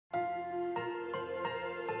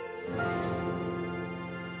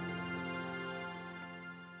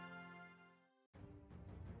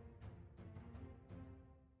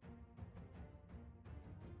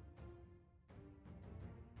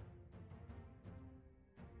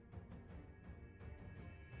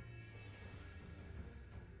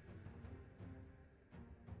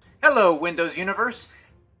Hello Windows Universe!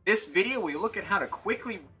 This video we look at how to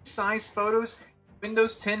quickly resize photos in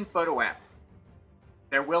Windows 10 Photo app.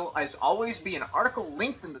 There will, as always, be an article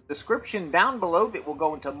linked in the description down below that will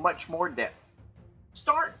go into much more depth.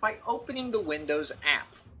 Start by opening the Windows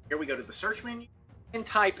app. Here we go to the search menu and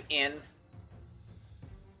type in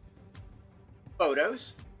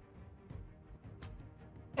Photos.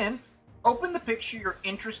 And open the picture you're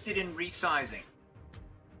interested in resizing.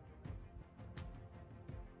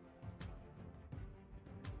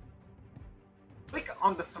 Click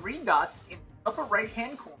on the three dots in the upper right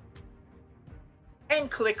hand corner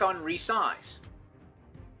and click on Resize.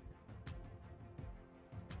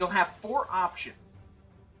 You'll have four options.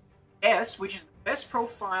 S, which is the best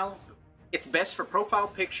profile, it's best for profile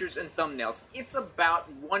pictures and thumbnails. It's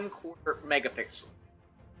about 1/4 megapixel.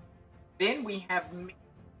 Then we have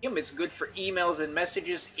medium, it's good for emails and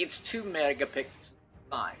messages, it's 2 megapixel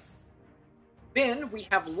size. Then we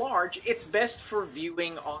have large, it's best for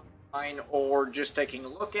viewing online or just taking a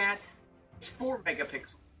look at. It's 4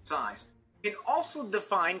 megapixel size. You can also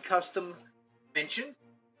define custom dimensions.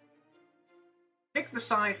 Pick the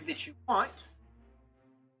size that you want.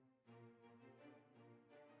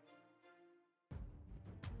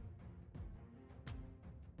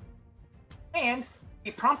 And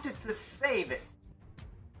be prompted to save it.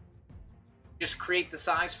 Just create the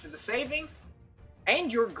size for the saving,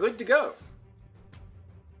 and you're good to go.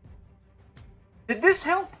 Did this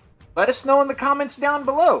help? Let us know in the comments down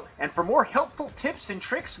below. And for more helpful tips and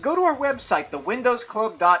tricks, go to our website,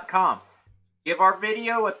 thewindowsclub.com. Give our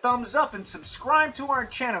video a thumbs up and subscribe to our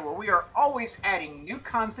channel where we are always adding new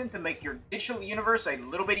content to make your digital universe a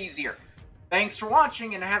little bit easier. Thanks for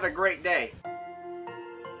watching and have a great day.